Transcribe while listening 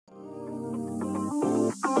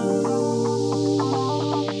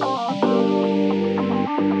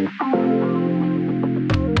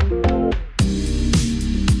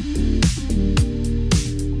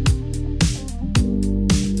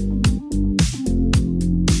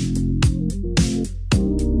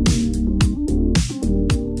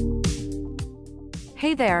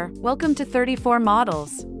Hey there, welcome to 34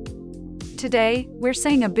 Models. Today, we're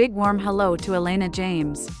saying a big warm hello to Elaina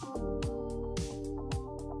James.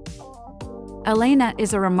 Elaina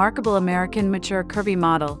is a remarkable American mature curvy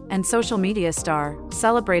model and social media star,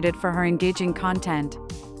 celebrated for her engaging content.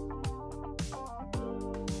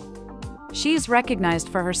 She is recognized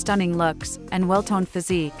for her stunning looks and well-toned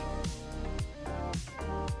physique.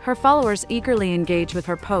 Her followers eagerly engage with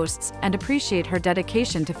her posts and appreciate her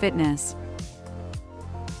dedication to fitness.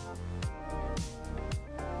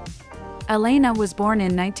 Elaina was born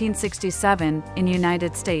in 1967 in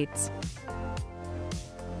United States.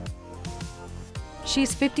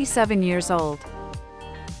 She's 57 years old.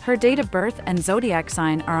 Her date of birth and zodiac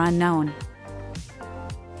sign are unknown.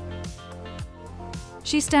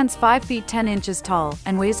 She stands 5 feet 10 inches tall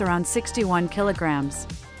and weighs around 61 kilograms.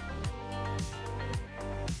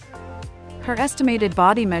 Her estimated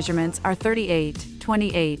body measurements are 38,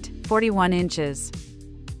 28, 41 inches.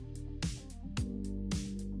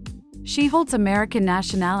 She holds American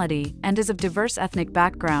nationality and is of diverse ethnic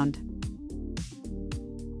background.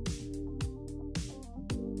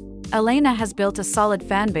 Elaina has built a solid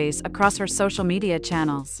fan base across her social media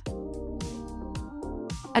channels.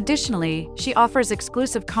 Additionally, she offers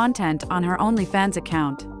exclusive content on her OnlyFans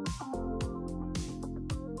account.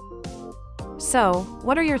 So,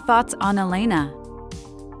 what are your thoughts on Elaina?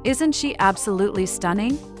 Isn't she absolutely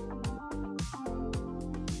stunning?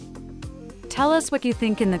 Tell us what you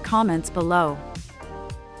think in the comments below.